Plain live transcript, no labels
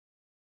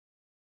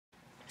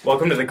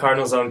Welcome to the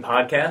Cardinal Zone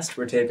podcast.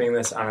 We're taping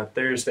this on a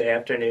Thursday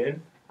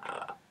afternoon.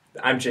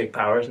 I'm Jake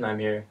Powers, and I'm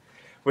here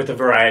with a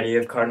variety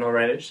of Cardinal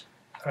writers.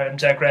 All right, I'm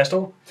Zach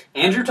Rastel.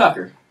 Andrew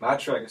Tucker.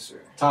 Matt Schwegesser.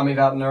 Tommy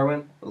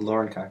Valton-Irwin.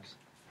 Lauren Cox.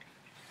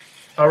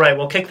 All right,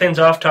 we'll kick things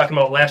off talking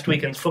about last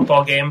weekend's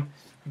football game.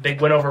 Big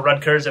win over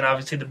Rutgers, and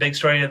obviously the big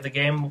story of the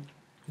game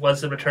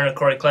was the return of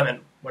Corey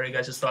Clement. What are you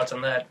guys' thoughts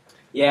on that?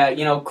 Yeah,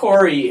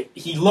 Corey,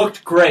 he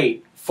looked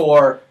great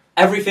for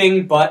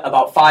everything but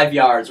about 5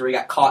 yards, where he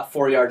got caught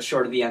 4 yards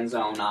short of the end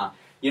zone.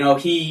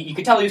 You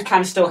could tell he was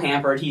kind of still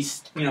hampered.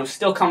 He's,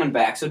 still coming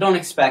back, so don't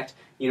expect,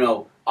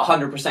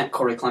 100%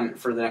 Corey Clement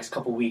for the next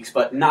couple weeks,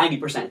 but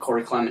 90%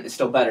 Corey Clement is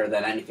still better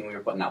than anything we were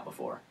putting out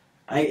before.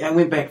 I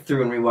went back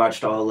through and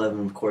rewatched all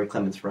 11 of Corey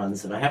Clement's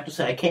runs, and I have to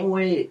say I came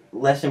away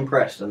less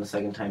impressed on the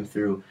second time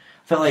through.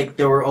 I felt like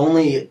there were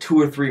only 2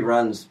 or 3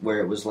 runs where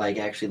it was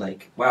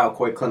wow,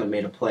 Corey Clement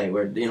made a play.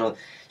 Where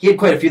he had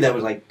quite a few that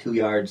was like 2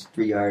 yards,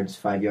 3 yards,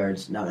 5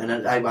 yards. Now,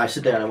 and I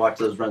sit there and I watch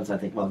those runs and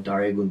I think, well,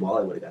 Dare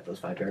Ogunbowale would have got those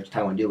 5 yards.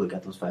 Taiwan Deal would have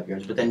got those 5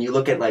 yards. But then you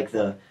look at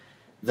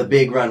the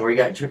big run where he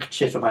got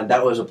chased behind.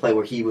 That was a play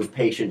where he was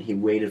patient. He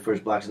waited for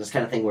his blocks. And this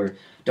kind of thing where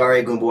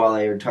Dare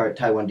Ogunbowale or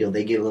Taiwan Deal,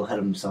 they get a little ahead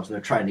of themselves and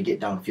they're trying to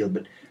get downfield.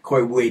 But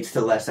Corey waits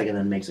till the last second and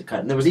then makes a cut.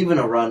 And there was even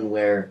a run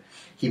where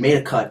he made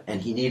a cut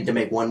and he needed to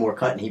make one more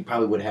cut and he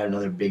probably would have had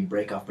another big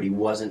breakoff, but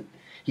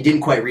he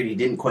didn't quite read. He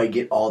didn't quite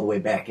get all the way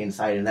back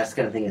inside. And that's the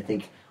kind of thing I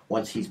think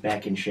once he's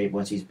back in shape,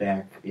 once he's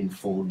back in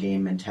full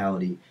game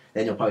mentality,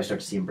 then you'll probably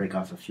start to see him break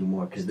off a few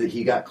more because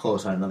he got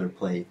close on another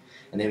play.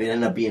 And it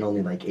ended up being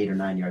only like 8 or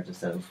 9 yards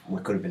instead of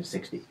what could have been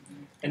 60.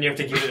 And you have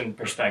to keep it in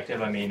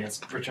perspective. I mean,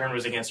 his return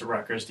was against a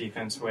Rutgers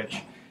defense,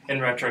 which in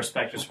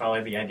retrospect was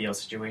probably the ideal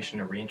situation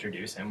to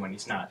reintroduce him when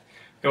he's not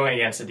going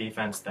against a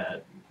defense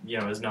that,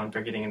 is known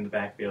for getting in the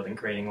backfield and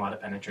creating a lot of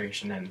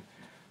penetration. And,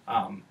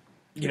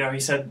 he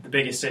said the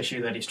biggest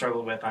issue that he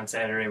struggled with on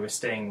Saturday was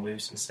staying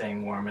loose and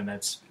staying warm, and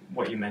that's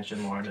what you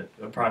mentioned, Lauren,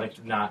 a product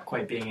of not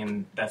quite being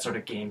in that sort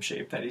of game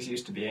shape that he's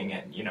used to being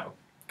in,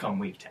 come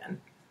week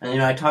 10.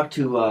 And, I talked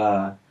to,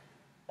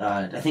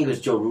 I think it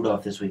was Joe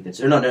Rudolph this week. It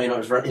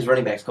was his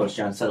running backs coach,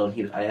 John Settle.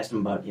 I asked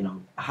him about,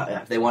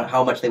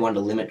 how much they wanted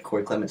to limit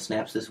Corey Clement's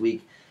snaps this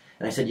week.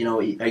 And I said,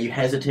 are you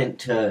hesitant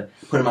to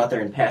put him out there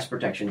in pass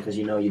protection because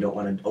you don't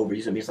want to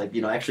overuse him? He's like,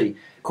 actually,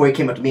 Corey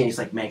came up to me and he's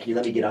like, man, can you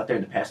let me get out there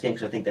in the pass game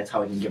because I think that's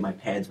how I can get my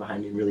pads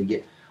behind me and really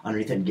get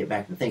underneath it and get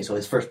back to the thing. So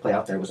his first play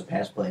out there was a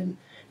pass play, and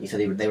he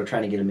said they were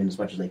trying to get him in as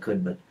much as they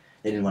could, but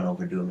they didn't want to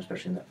overdo him,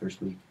 especially in that first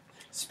week.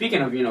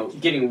 Speaking of,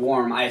 getting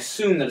warm, I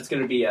assume that it's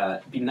going to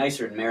be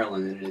nicer in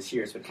Maryland than it is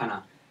here. It's been kind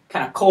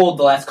of cold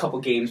the last couple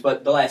games,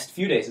 but the last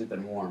few days has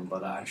been warm.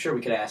 But I'm sure we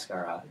could ask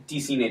our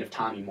DC native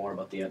Tommy more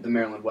about the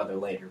Maryland weather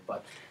later.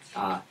 But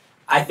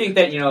I think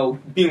that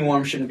being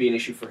warm shouldn't be an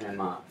issue for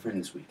him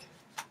this week.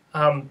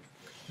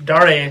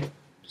 Dare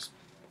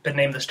been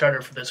named the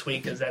starter for this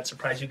week. Does that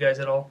surprise you guys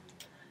at all?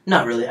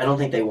 Not really. I don't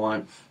think they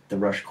want to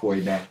rush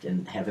Corey back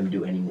and have him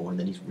do any more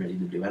than he's ready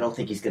to do. I don't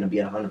think he's going to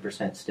be at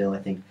 100% still. I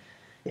think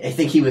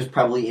he was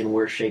probably in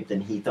worse shape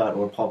than he thought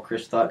or Paul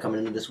Chris thought coming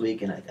into this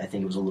week, and I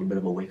think it was a little bit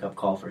of a wake-up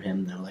call for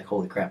him. They're like,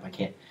 holy crap, I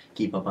can't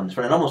keep up on this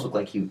run. It almost looked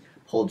like he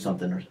pulled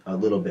something a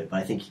little bit, but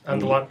I think... On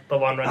the long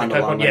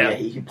run. Yeah,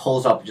 he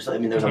pulls up. There's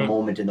a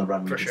moment in the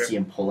run where you can see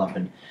him pull up,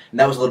 and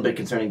that was a little bit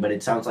concerning, but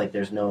it sounds like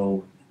there's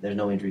no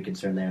injury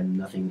concern there and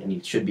nothing, and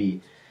he should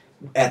be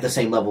at the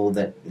same level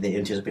that they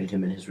anticipated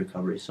him in his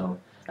recovery, so...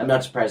 I'm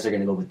not surprised they're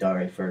going to go with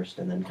Dare first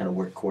and then kind of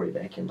work Corey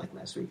back in like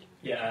last week.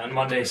 Yeah, on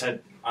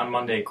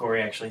Monday,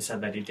 Corey actually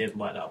said that he did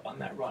let up on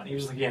that run. He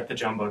was looking at the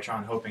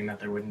Jumbotron hoping that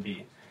there wouldn't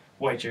be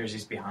white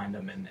jerseys behind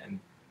him, and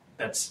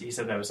he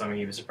said that was something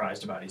he was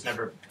surprised about. He's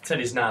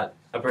not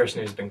a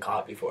person who's been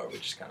caught before,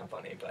 which is kind of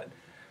funny, but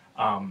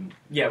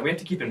we have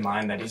to keep in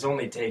mind that he's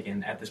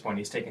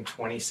taken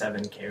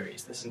 27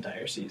 carries this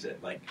entire season.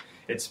 I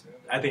think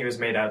it was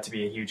made out to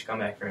be a huge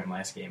comeback for him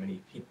last game, and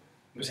he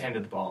was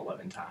handed the ball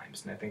 11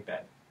 times, and I think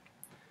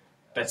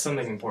that's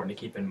something important to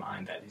keep in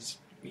mind, that he's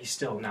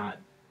still not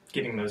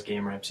getting those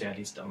game reps yet.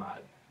 He's still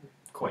not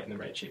quite in the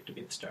right shape to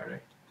be the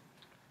starter.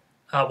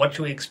 What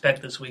should we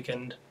expect this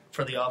weekend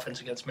for the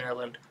offense against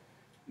Maryland?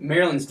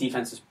 Maryland's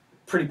defense is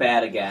pretty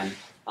bad again,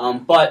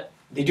 but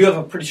they do have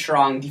a pretty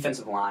strong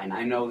defensive line.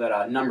 I know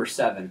that number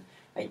 7,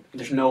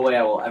 there's no way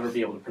I will ever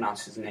be able to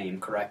pronounce his name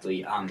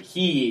correctly.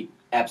 He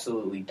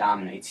absolutely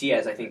dominates. He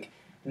has, I think,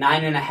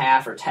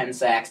 9.5 or 10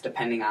 sacks,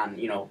 depending on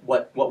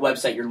what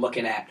website you're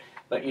looking at.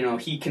 But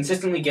he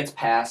consistently gets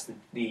past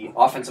the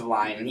offensive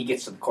line and he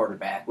gets to the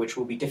quarterback, which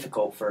will be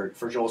difficult for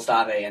Joel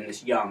Stave and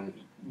this young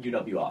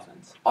UW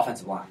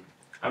offensive line.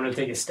 I'm going to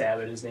take a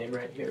stab at his name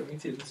right here. Let me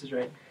see if this is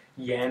right.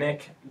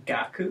 Yannick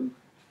Ngakoue.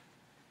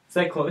 Is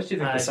that close? Do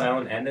you think the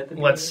silent N at the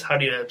beginning? How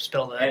do you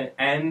spell that?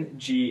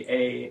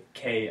 Ngakoue.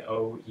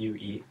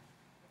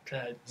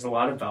 There's a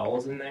lot of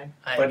vowels in there,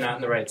 but not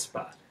in the right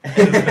spot. I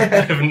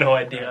have no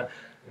idea.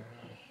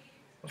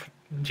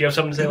 Do you have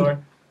something to say,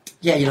 Lauren?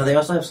 Yeah, they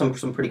also have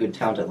some pretty good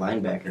talent at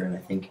linebacker, and I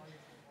think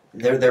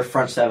their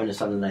front 7 is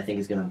something that I think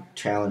is going to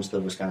challenge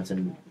the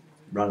Wisconsin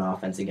run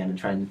offense again and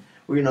try and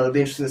it'll be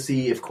interesting to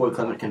see if Corey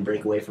Clement can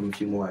break away from a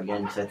few more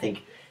again, because I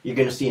think you're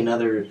going to see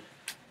another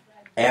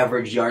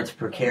average yards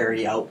per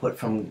carry output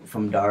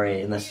from Dare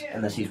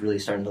unless he's really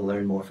starting to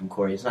learn more from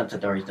Corey. It's not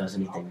that Dare does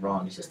anything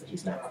wrong, it's just that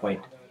he's not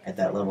quite at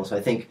that level. So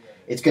I think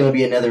it's going to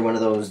be another one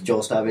of those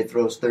Joel Stave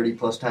throws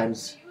 30-plus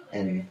times,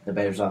 and the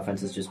Badgers'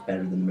 offense is just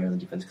better than the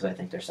Maryland defense because I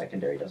think their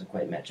secondary doesn't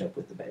quite match up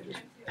with the Badgers'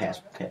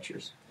 pass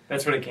catchers.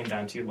 That's what it came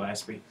down to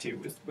last week, too,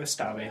 with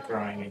Stave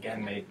throwing.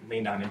 Again, they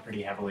leaned on him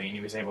pretty heavily, and he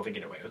was able to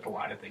get away with a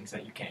lot of things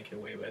that you can't get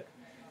away with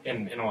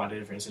in a lot of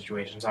different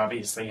situations.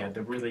 Obviously, he had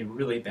the really,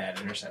 really bad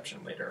interception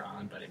later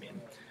on, but, I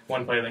mean,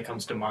 one play that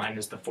comes to mind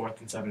is the 4th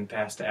and 7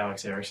 pass to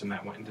Alex Erickson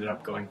that ended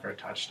up going for a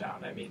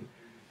touchdown. I mean,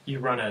 you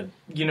run on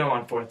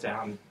 4th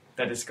down,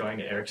 that is going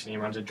to Erickson. He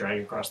runs a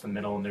drag across the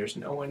middle, and there's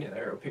no one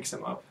there who picks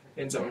him up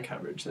in zone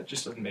coverage. That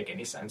just doesn't make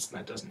any sense, and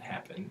that doesn't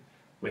happen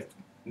with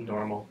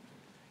normal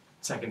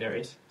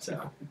secondaries.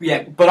 So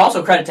yeah, but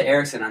also credit to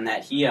Erickson on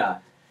that.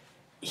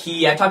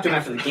 I talked to him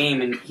after the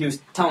game, and he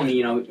was telling me,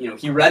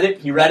 he read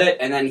it,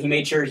 and then he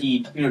made sure he,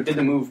 did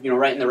the move,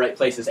 right in the right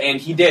places, and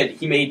he did.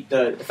 He made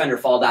the defender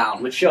fall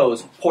down, which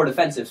shows poor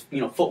defensive,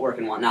 footwork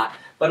and whatnot.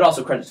 But it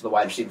also credits to the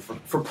wide receiver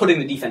for putting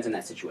the defense in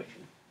that situation.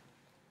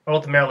 What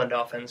about the Maryland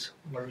offense?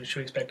 What should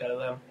we expect out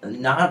of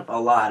them? Not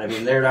a lot. I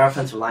mean, their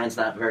offensive line's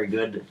not very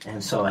good,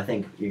 and so I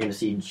think you're going to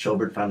see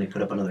Schobert finally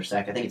put up another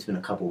sack. I think it's been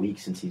a couple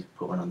weeks since he's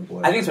put one on the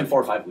board. I think it's been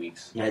 4 or 5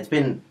 weeks. Yeah,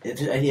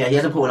 he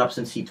hasn't put one up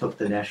since he took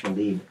the national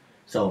lead.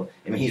 So,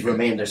 I mean, he's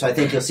remained there. So I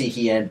think you'll see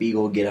he and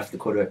Beagle get off the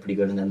quarterback pretty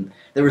good, and then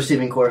the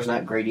receiving core is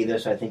not great either,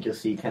 so I think you'll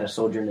see kind of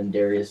Sojourn and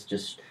Darius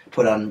just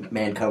put on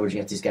man coverage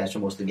against these guys for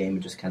most of the game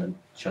and just kind of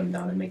shut them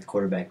down and make the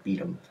quarterback beat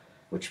them,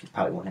 which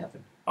probably won't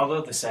happen.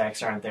 Although the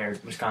sacks aren't there,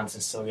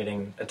 Wisconsin's still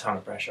getting a ton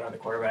of pressure on the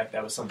quarterback.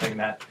 That was something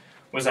that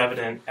was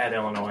evident at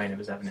Illinois, and it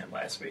was evident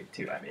last week,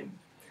 too. I mean,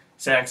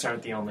 sacks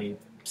aren't the only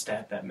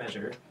stat that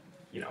measure,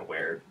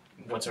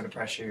 what sort of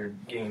pressure you're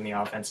getting in the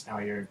offense and how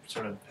you're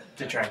sort of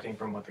detracting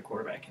from what the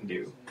quarterback can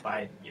do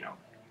by,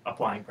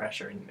 applying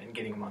pressure and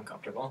getting them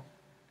uncomfortable.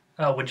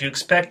 Would you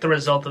expect the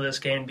result of this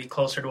game to be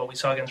closer to what we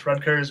saw against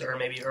Rutgers, or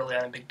maybe early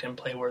on in Big Ten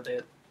play where they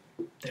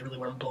really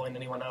weren't blowing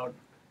anyone out?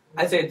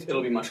 I'd say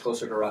it'll be much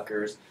closer to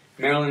Rutgers.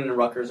 Maryland and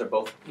Rutgers are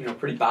both,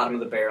 pretty bottom of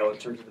the barrel in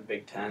terms of the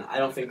Big Ten. I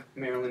don't think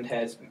Maryland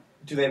has.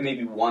 Do they have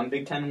maybe one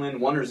Big Ten win,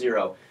 1 or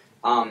 0?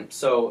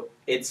 So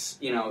it's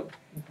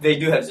they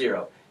do have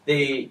 0.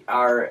 They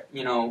are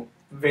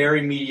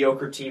very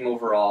mediocre team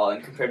overall,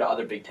 and compared to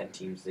other Big Ten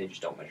teams, they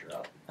just don't measure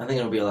up. I think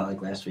it'll be a lot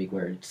like last week,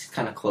 where it's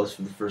kind of close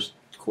for the first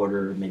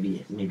quarter,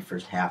 maybe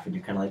first half, and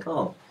you're kind of like,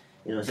 oh.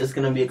 Is this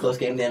going to be a close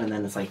game then? And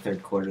then it's like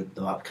third quarter,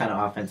 the kind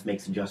of offense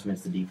makes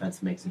adjustments, the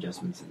defense makes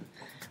adjustments, and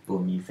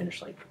boom, you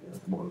finish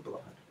more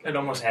below it. It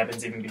almost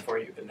happens even before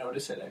you even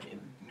notice it. I mean,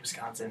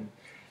 Wisconsin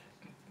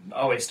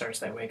always starts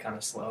that way kind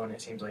of slow, and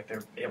it seems like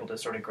they're able to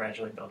sort of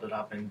gradually build it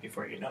up, and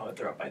before you know it,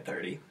 they're up by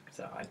 30.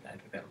 So I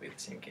think that'll be the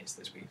same case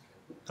this week.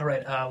 All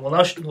right, well,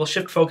 now we'll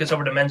shift focus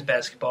over to men's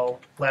basketball.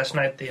 Last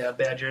night, the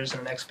Badgers in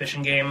an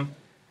exhibition game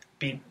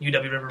beat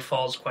UW River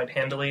Falls quite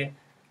handily.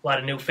 A lot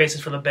of new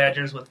faces for the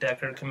Badgers with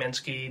Decker,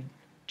 Kaminsky,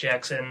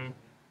 Jackson,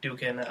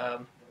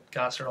 Dukin,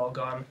 Gosser all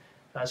gone.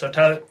 So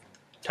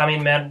Tommy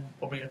and Matt,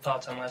 what were your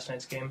thoughts on last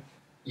night's game?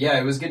 Yeah,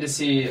 it was good to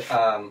see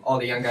all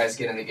the young guys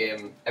get in the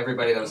game.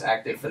 Everybody that was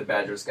active for the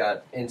Badgers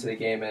got into the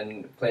game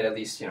and played at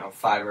least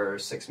 5 or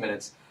 6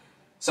 minutes.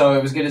 So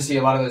it was good to see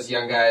a lot of those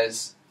young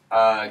guys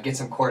get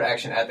some court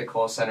action at the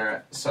Kohl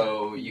Center,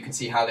 so you can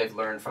see how they've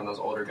learned from those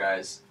older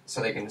guys,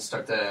 so they can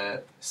start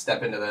to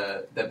step into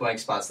the blank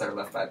spots that are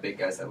left by big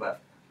guys that left.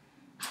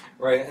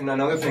 Right, and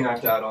another thing I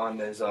have to add on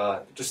is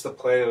just the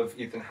play of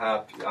Ethan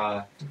Happ.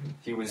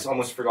 He was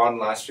almost forgotten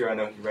last year. I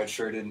know he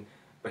redshirted,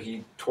 but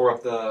he tore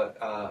up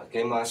the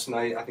game last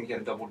night. I think he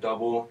had a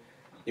double-double.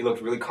 He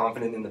looked really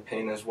confident in the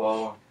paint as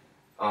well.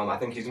 I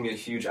think he's going to be a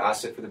huge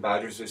asset for the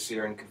Badgers this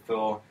year and could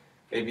fill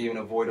maybe even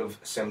a void of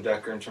Sam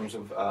Decker in terms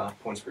of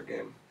points per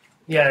game.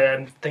 Yeah,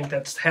 I think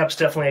Happ's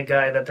definitely a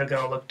guy that they're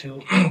going to look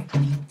to.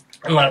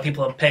 A lot of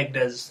people have pegged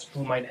as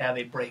who might have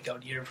a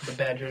breakout year for the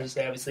Badgers.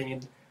 They obviously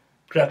need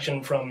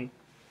production from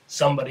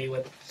somebody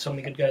with so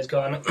many good guys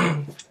gone.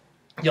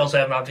 You also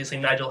have, obviously,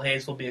 Nigel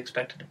Hayes will be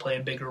expected to play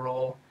a bigger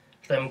role.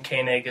 Them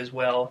Koenig as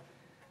well.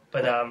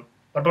 But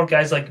what about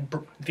guys like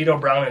Vito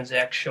Brown and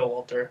Zach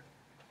Showalter?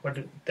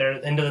 They're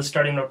into the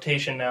starting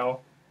rotation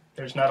now.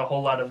 There's not a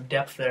whole lot of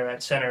depth there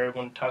at center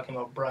when talking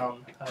about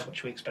Brown. What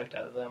should we expect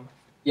out of them?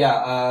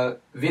 Yeah,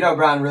 Vito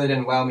Brown really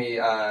didn't wow me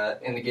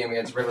in the game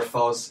against River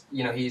Falls.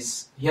 He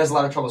has a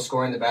lot of trouble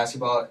scoring the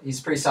basketball. He's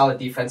pretty solid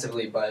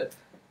defensively, but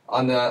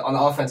on the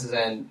offensive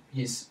end,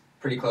 he's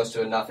pretty close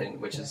to a nothing,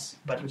 which is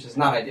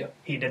not ideal.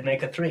 He did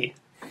make a 3.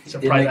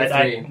 Surprised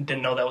I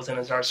didn't know that was in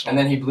his arsenal. And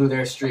then he blew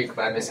their streak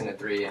by missing a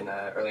 3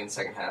 early in the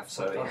second half.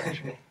 So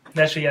yeah.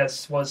 Actually,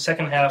 yes. Well,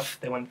 second half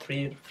they went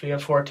 3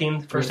 of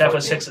 14. First half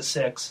was 6 of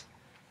 6.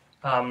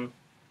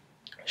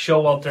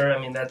 Showalter, I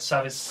mean, that's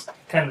obviously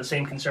kind of the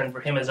same concern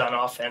for him as on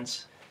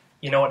offense.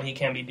 You know what, he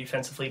can be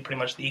defensively pretty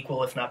much the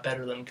equal, if not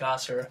better than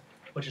Gosser,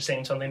 which is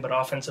saying something. But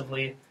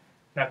offensively,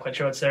 not quite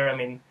sure what's there. I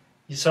mean,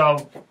 you saw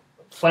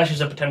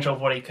flashes of potential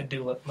of what he could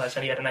do last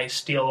night. He had a nice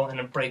steal and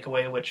a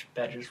breakaway, which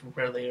Badgers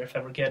rarely, if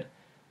ever, get.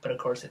 But, of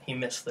course, he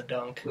missed the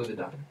dunk. Blew the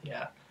dunk.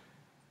 Yeah.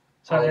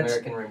 So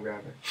All-American rim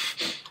grabber.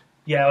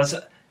 Yeah,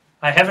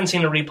 I haven't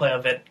seen a replay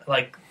of it.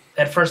 Like,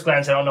 at first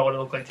glance, I don't know what it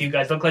looked like to you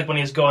guys. It looked like when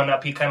he was going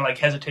up, he kind of, like,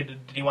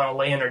 hesitated. Did he want to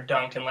lay in or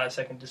dunk? And last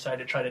second decided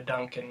to try to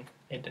dunk, and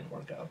it didn't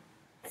work out.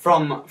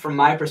 From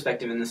my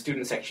perspective in the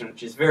student section,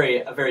 which is a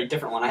very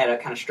different one, I had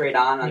it kind of straight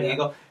on the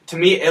angle. To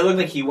me, it looked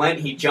like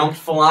he jumped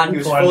full on, he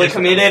was fully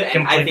committed,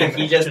 and I think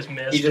he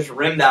just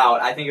rimmed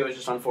out. I think it was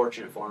just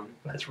unfortunate for him.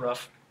 That's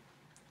rough.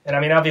 And I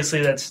mean,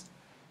 obviously,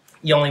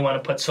 you only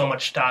want to put so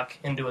much stock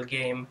into a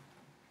game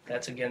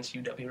that's against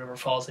UW River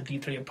Falls, a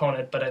D3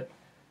 opponent, but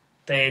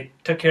they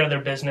took care of their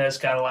business,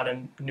 got a lot of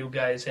new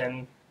guys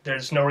in.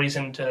 There's no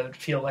reason to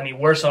feel any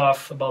worse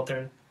off about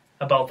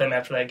them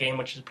after that game,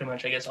 which is pretty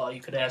much, I guess, all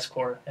you could ask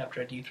for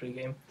after a D3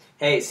 game.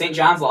 Hey, St.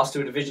 John's lost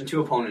to a Division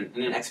II opponent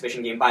in an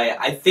exhibition game by,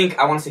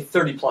 I want to say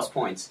 30-plus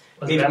points.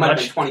 Maybe it might have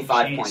been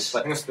 25 points. But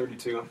I think it's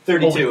 32.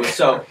 32.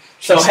 So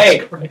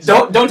hey,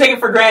 don't take it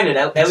for granted.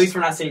 At least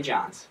we're not St.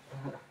 John's.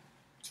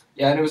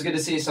 Yeah, and it was good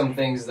to see some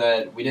things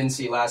that we didn't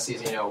see last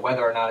season,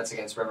 whether or not it's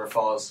against River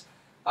Falls.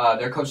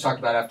 Their coach talked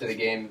about after the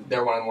game,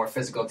 they're one of the more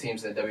physical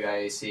teams in the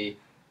WIAC.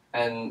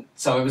 And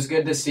so it was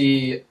good to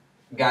see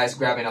guys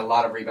grabbing a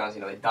lot of rebounds.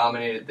 They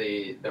dominated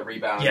the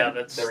rebound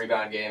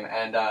game.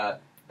 And that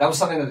was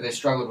something that they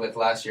struggled with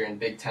last year in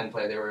Big Ten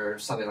play. They were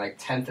something like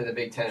 10th in the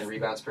Big Ten in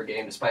rebounds per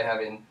game, despite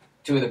having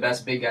two of the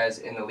best big guys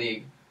in the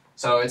league.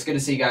 So it's good to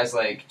see guys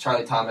like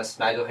Charlie Thomas,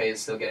 Nigel Hayes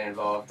still getting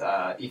involved,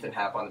 Ethan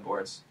Happ on the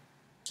boards.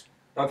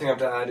 Another thing I have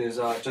to add is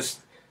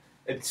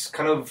it's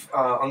kind of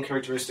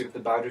uncharacteristic of the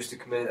Badgers to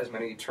commit as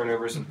many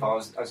turnovers and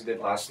fouls as they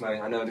did last night.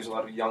 I know there's a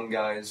lot of young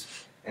guys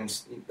in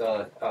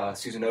the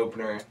season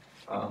opener,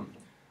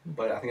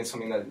 but I think it's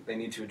something that they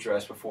need to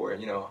address before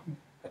a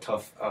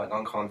tough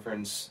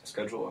non-conference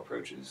schedule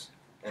approaches.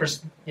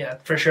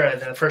 For sure. In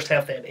the first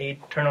half, they had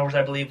 8 turnovers,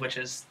 I believe, which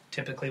is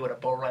typically what a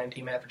Bo Ryan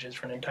team averages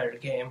for an entire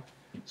game.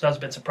 So that was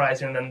a bit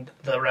surprising. And then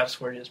the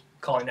refs were just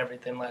calling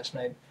everything last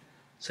night.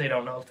 So you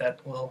don't know if that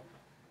will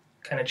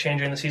kind of change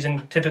during the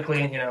season.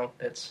 Typically,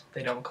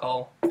 they don't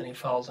call any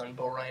fouls on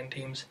Bo Ryan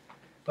teams.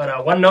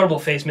 But one notable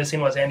face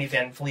missing was Andy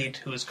Van Vliet,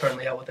 who is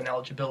currently out with an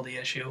eligibility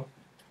issue.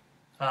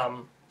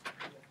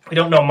 We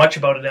don't know much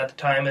about it at the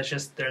time. It's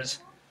just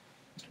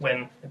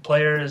when a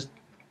player is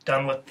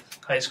done with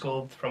high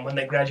school from when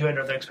they graduate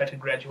or their expected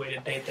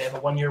graduated date, they have a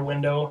 1-year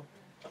window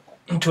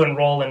to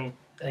enroll in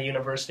a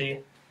university,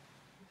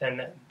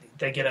 and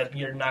they get a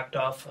year knocked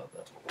off,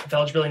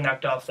 eligibility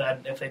knocked off that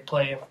if they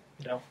play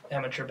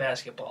amateur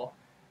basketball.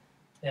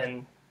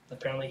 And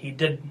apparently he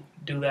did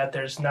do that.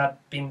 There's not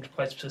been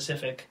quite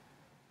specific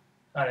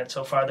on it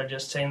so far. They're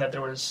just saying that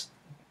there was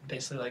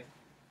basically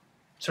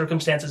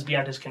circumstances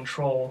beyond his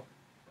control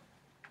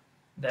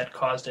that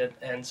caused it,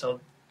 and so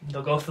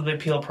they'll go through the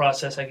appeal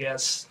process, I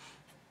guess.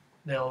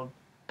 They'll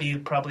be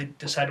probably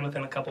decided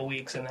within a couple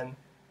weeks, and then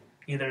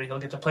either he'll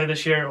get to play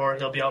this year or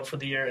he'll be out for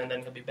the year, and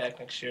then he'll be back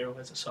next year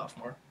as a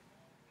sophomore.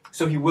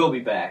 So he will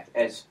be back,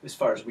 as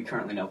far as we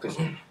currently know, because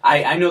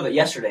I know that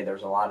yesterday there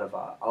was a lot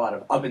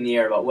of up in the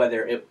air about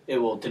whether it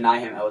will deny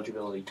him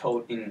eligibility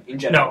in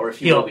general, or if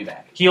he will be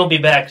back. He'll be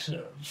back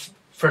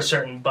for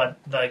certain, but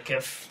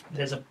if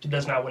he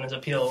does not win his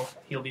appeal,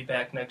 he'll be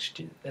back next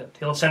year.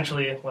 He'll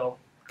essentially,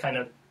 kind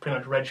of pretty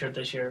much redshirt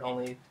this year,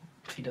 only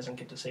if he doesn't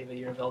get to save a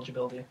year of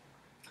eligibility.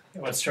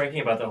 What's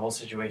striking about the whole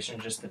situation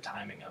is just the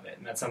timing of it,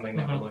 and that's something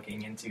that we're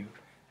looking into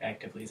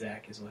actively.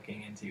 Zach is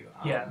looking into.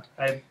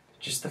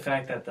 Just the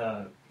fact that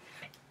the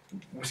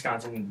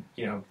Wisconsin,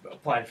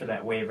 applied for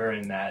that waiver,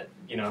 and that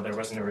there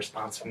wasn't a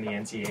response from the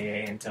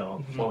NCAA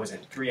until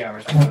 3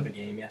 hours before the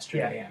game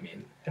yesterday. Yeah. I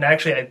mean, and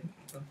actually,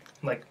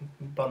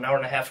 about an hour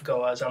and a half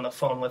ago, I was on the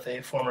phone with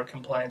a former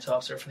compliance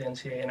officer for the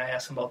NCAA, and I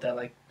asked him about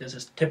that. Is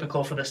this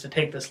typical for this to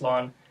take this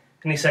long?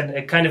 And he said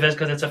it kind of is,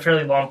 because it's a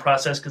fairly long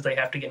process, because they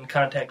have to get in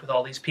contact with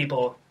all these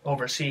people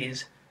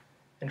overseas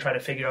and try to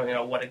figure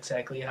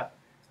out,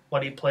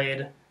 what he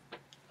played,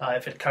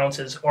 if it counts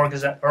as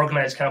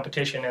organized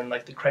competition, and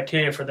the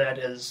criteria for that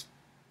is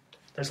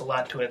there's a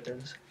lot to it.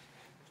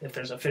 If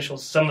there's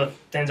officials, some of the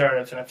things are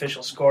if an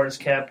official score is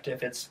kept,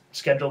 if it's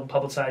scheduled,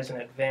 publicized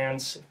in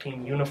advance, if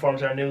team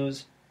uniforms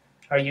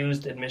are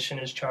used, admission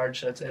is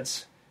charged.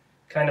 It's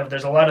kind of,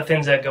 there's a lot of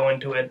things that go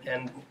into it,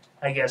 and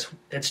I guess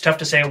it's tough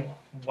to say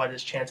what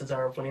his chances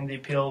are of winning the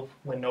appeal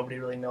when nobody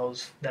really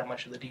knows that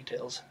much of the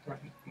details. Right.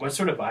 What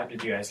sort of vibe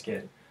did you guys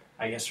get,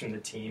 I guess, from the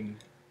team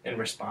in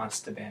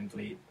response to Van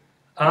Vliet?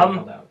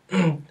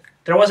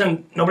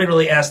 Nobody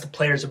really asked the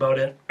players about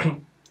it.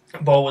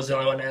 Bo was the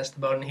only one asked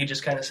about it, and he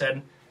just kind of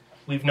said,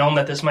 we've known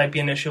that this might be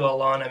an issue all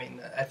along. I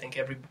mean, I think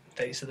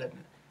they said that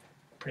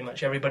pretty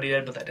much everybody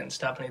did, but that didn't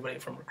stop anybody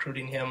from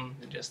recruiting him,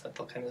 just that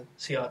they'll kind of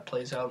see how it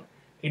plays out.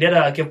 He did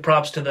give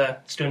props to the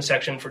student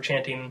section for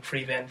chanting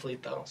Free Van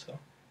Vliet, though. So.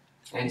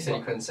 And he said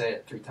he couldn't say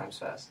it 3 times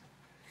fast.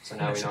 So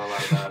now we know a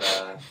lot about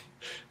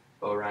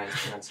Bo Ryan's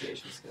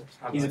pronunciation skills.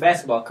 He's a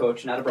basketball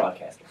coach, not a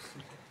broadcaster.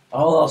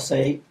 All I'll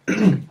say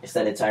is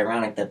that it's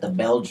ironic that the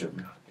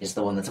Belgian is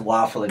the one that's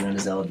waffling on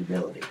his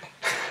eligibility.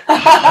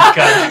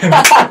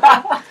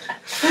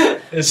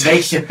 As,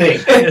 Makes you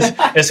think.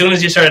 as soon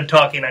as you started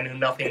talking, I knew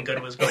nothing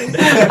good was going to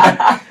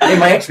Hey,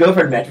 my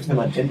ex-girlfriend matched with him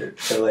on Tinder,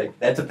 so like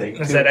that's a thing.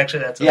 Is too. that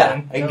actually that's a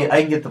Yeah, thing?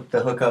 I can get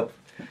the hookup.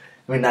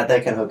 I mean, not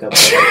that kind of hookup.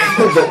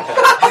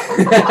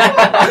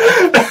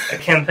 I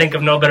can't think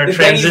of no better The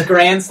trends. Denny's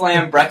Grand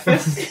Slam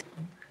breakfast.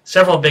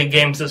 Several big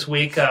games this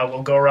week.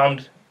 We'll go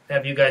around,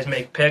 have you guys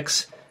make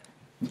picks.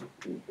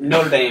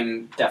 Notre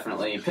Dame,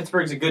 definitely.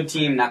 Pittsburgh's a good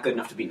team, not good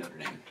enough to beat Notre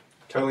Dame.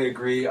 Totally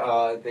agree.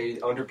 They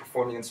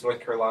underperformed against North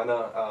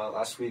Carolina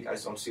last week. I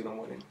just don't see them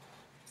winning.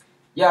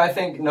 Yeah, I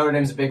think Notre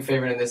Dame's a big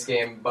favorite in this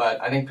game,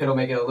 but I think Pitt will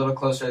make it a little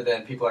closer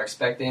than people are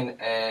expecting,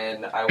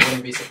 and I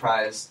wouldn't be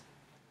surprised,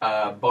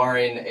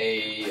 barring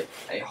a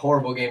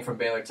horrible game from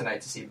Baylor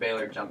tonight, to see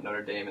Baylor jump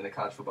Notre Dame in the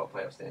college football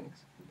playoff standings.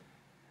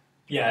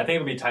 Yeah, I think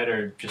it'll be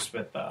tighter just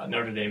with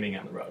Notre Dame being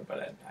on the road,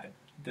 but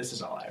this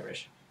is all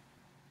Irish.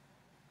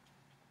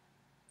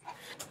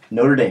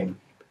 Notre Dame.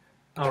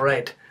 All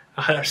right.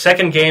 Our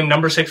second game,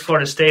 number 6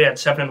 Florida State at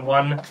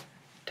 7-1,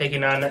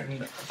 taking on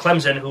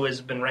Clemson, who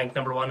has been ranked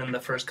number 1 in the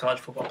first college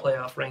football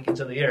playoff rankings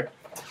of the year.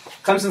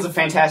 Clemson's a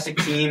fantastic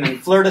team,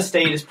 and Florida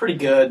State is pretty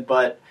good,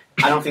 but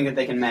I don't think that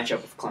they can match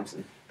up with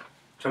Clemson.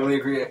 Totally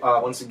agree.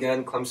 Once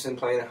again, Clemson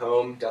playing at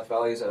home. Death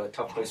Valley is a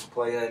tough place to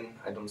play in.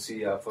 I don't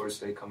see Florida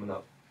State coming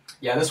up.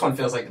 Yeah, this one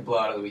feels like the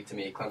blowout of the week to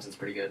me. Clemson's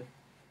pretty good.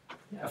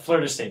 Yeah,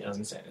 Florida State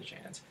doesn't stand a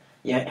chance.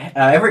 Yeah,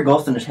 Everett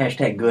Golston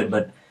is #good,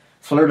 but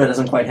Florida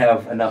doesn't quite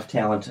have enough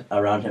talent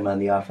around him on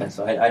the offense,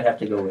 so I'd have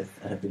to go with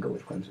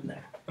Clemson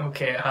there.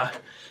 Okay.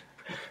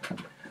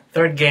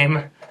 Third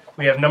game,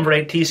 we have number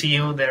 8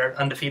 TCU. They're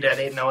undefeated at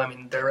 8-0. I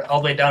mean, they're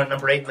all the way down at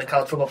number 8 in the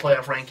college football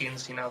playoff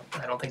rankings. You know,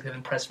 I don't think they've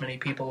impressed many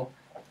people.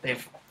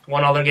 They've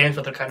won all their games,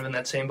 but they're kind of in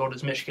that same boat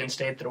as Michigan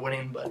State. They're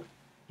winning, but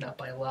not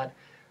by a lot.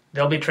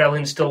 They'll be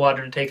traveling to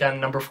Stillwater to take on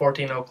number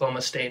 14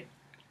 Oklahoma State.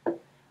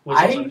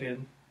 I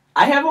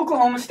have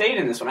Oklahoma State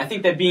in this one. I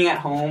think that being at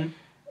home,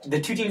 the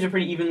two teams are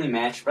pretty evenly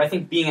matched, but I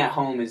think being at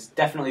home is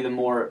definitely the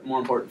more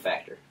important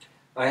factor.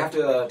 I have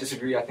to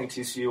disagree. I think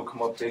TCU will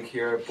come up big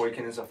here.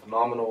 Boykin is a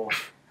phenomenal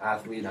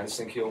athlete. I just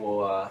think he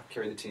will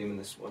carry the team in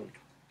this one.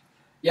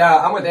 Yeah,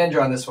 I'm with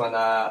Andrew on this one.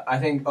 I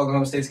think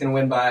Oklahoma State's going to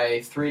win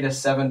by 3 to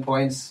 7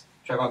 points.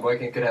 Trevon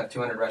Boykin could have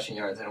 200 rushing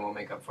yards, and it won't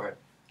make up for it.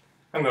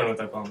 I'm going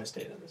with Oklahoma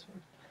State on this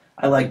one.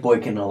 I like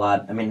Boykin a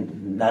lot. I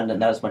mean, not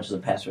as much as a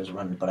passer as a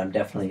runner, but I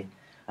definitely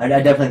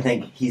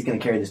think he's going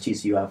to carry this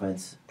TCU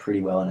offense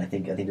pretty well, and I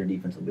think their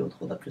defense will be able to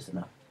hold up just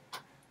enough.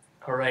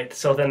 All right.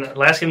 So then,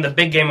 last game, the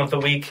big game of the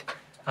week.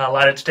 A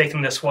lot at stake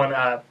in this one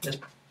is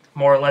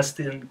more or less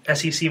the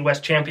SEC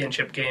West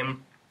Championship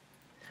game.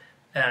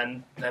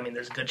 And, I mean,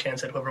 there's a good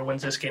chance that whoever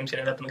wins this game is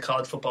going to end up in the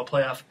college football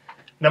playoff.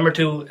 Number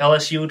 2,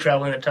 LSU,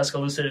 traveling to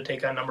Tuscaloosa to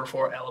take on number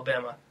 4,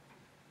 Alabama.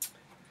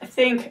 I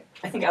think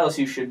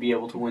LSU should be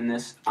able to win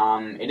this.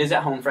 It is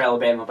at home for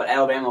Alabama, but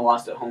Alabama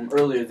lost at home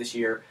earlier this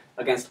year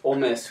against Ole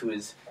Miss, who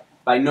is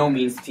by no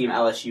means the team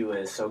LSU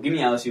is. So give me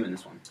LSU in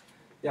this one.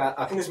 Yeah,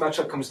 I think this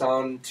matchup comes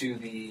down to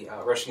the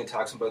rushing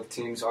attacks on both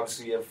teams.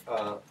 Obviously, you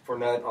have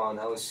Fournette on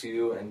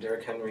LSU and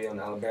Derrick Henry on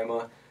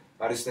Alabama.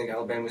 I just think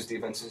Alabama's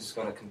defense is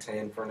going to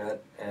contain Fournette,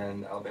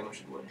 and Alabama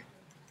should win.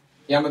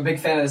 Yeah, I'm a big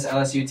fan of this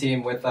LSU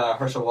team with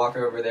Herschel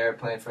Walker over there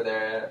playing for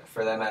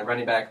them at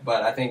running back,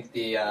 but I think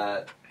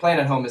the playing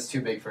at home is too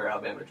big for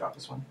Alabama to drop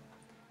this one.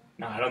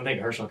 No, I don't think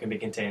Herschel can be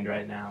contained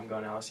right now. I'm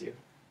going LSU.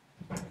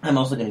 I'm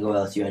also going to go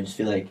LSU. I just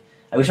feel like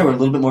I wish I were a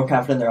little bit more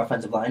confident in their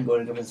offensive line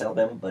going against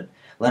Alabama, but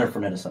Leonard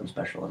Fournette is something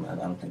special, and I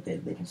don't think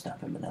they can stop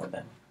him in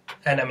Alabama.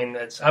 And, I mean,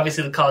 that's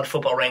obviously the college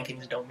football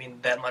rankings don't mean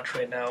that much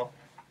right now,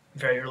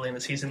 very early in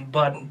the season.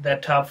 But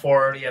that top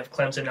 4, you have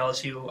Clemson,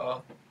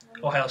 LSU,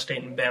 Ohio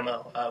State, and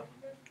Bama.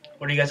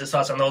 What are you guys'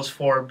 thoughts on those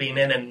 4 being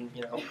in and,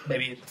 you know,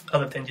 maybe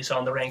other things you saw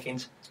in the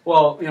rankings?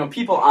 Well, you know,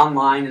 people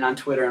online and on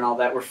Twitter and all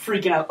that were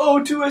freaking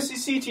out, 2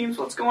 SEC teams,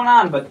 what's going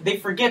on? But they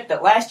forget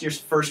that last year's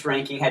first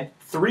ranking had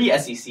 3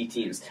 SEC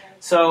teams.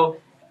 So,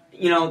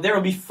 you know, there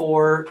will be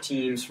 4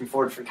 teams from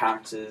 4 different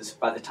conferences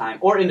by the time,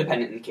 or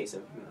independent in the case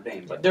of Notre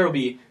Dame, but there will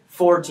be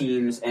 4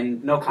 teams,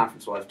 and no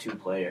conference will have 2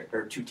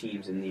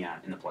 teams in the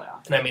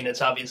playoff. And, I mean,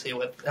 it's obviously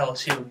with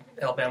LSU,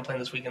 Alabama playing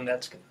this weekend,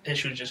 that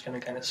issue is just going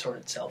to kind of sort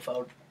itself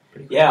out.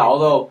 Yeah,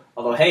 although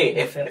hey,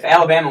 if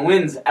Alabama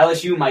wins,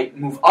 LSU might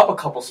move up a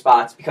couple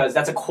spots because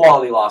that's a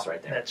quality loss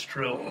right there. That's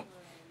true.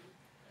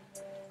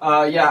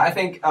 Yeah, I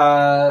think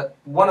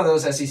one of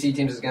those SEC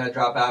teams is going to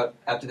drop out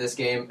after this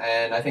game,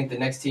 and I think the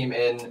next team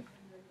in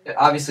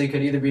obviously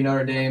could either be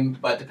Notre Dame,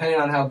 but depending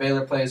on how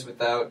Baylor plays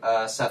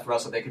without Seth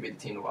Russell, they could be the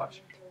team to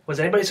watch. Was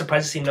anybody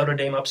surprised to see Notre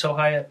Dame up so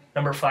high at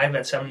number 5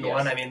 at 7-1?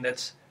 Yes. I mean,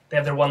 they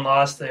have their one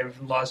loss.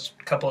 They've lost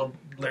a couple of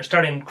their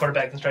starting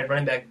quarterback and starting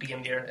running back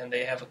beginning of the year, and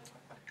they have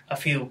a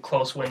few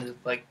close wins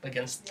like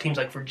against teams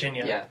like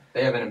Virginia. Yeah,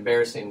 they have an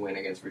embarrassing win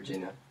against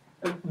Virginia.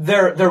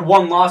 Their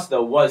one loss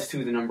though was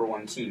to the number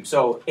 1 team,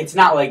 so it's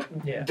not like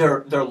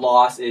their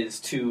loss is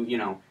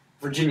to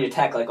Virginia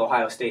Tech like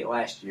Ohio State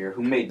last year,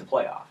 who made the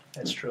playoff.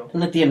 That's true.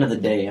 And at the end of the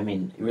day, I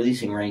mean,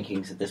 releasing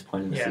rankings at this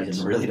point in the Yeah,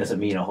 season really doesn't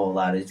mean a whole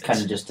lot. It's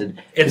kind of just to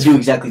It's do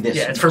exactly this.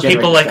 Yeah, it's for generate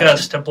people like discussion.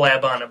 us to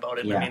blab on about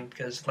it. Yeah. I mean,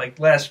 because like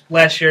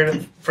last year,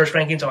 the first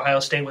rankings, Ohio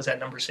State was at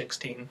number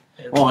 16.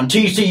 Oh, and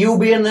TCU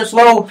being this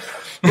low?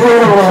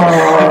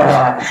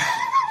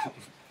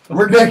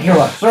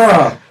 Ridiculous.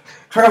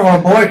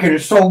 Trevor Boykin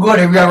is so good.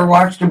 Have you ever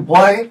watched him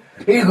play?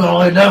 He's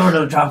going to never to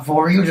the top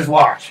 4. You just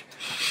watch.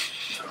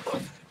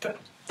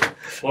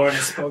 Florida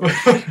spoke.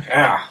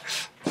 Yeah.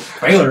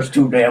 Baylor's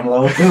too damn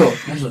low, too.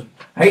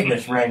 I hate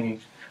this ranking.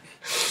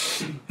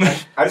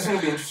 I just think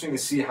it'll be interesting to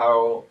see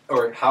how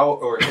or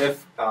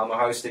if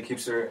Ohio State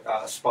keeps their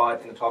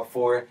spot in the top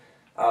 4.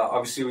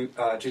 Obviously,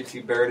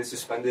 JT Barrett is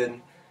suspended.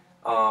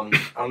 I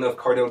don't know if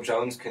Cardinal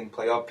Jones can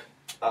play up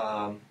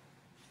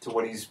to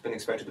what he's been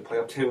expected to play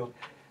up to.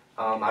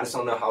 I just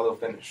don't know how they'll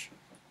finish.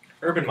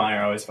 Urban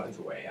Meyer always finds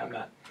a way. I'm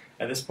not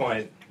at this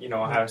point.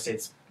 Ohio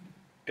State's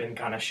been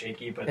kind of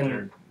shaky, but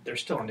they're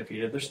still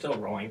undefeated. They're still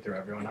rolling through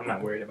everyone. I'm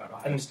not worried about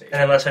Ohio State.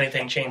 And unless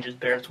anything changes,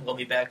 Barrett will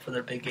be back for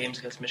their big games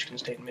against Michigan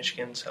State and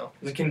Michigan. So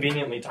It's a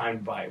conveniently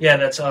timed bye. yeah,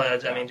 that's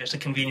just a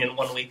convenient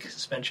 1 week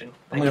suspension.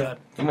 Thank God.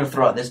 I'm going to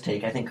throw out this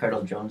take. I think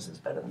Cardinal Jones is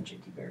better than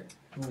JT Barrett.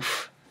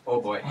 Oof. Oh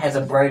boy. Has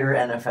a brighter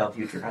NFL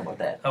future. How about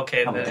that?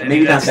 Okay, How about that? then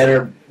Maybe not that's-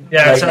 better.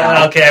 Yeah, right so,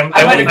 now. okay. I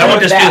might won't agree with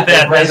dispute that.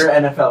 that. Brighter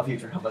NFL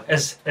future. How about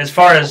that? As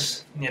far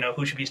as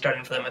who should be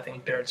starting for them, I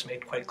think Barrett's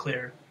made quite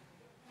clear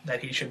that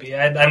he should be.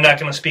 I'm not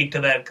going to speak to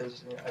that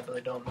because I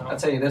really don't know. I'll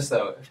tell you this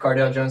though: if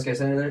Cardale Jones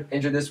gets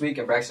injured this week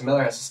and Braxton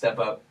Miller has to step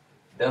up,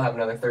 they'll have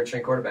another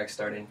third-string quarterback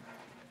starting.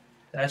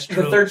 That's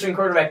true. The third-string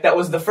quarterback that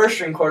was the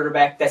first-string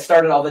quarterback that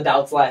started all the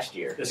doubts last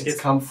year. This It's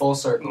gets come full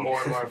circle. more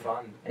and more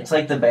fun. It's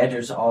like the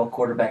Badgers' all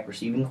quarterback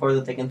receiving core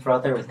that they can throw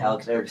out there with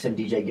Alex Erickson,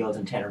 DJ Gills,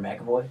 and Tanner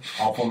McAvoy,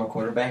 all former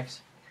quarterbacks.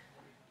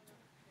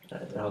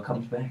 It all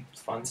comes back.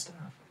 It's fun stuff.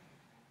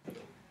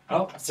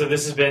 Oh, so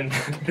this has been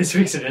this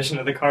week's edition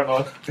of the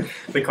Cardinal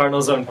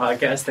Zone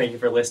podcast. Thank you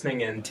for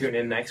listening, and tune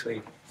in next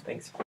week.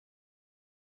 Thanks.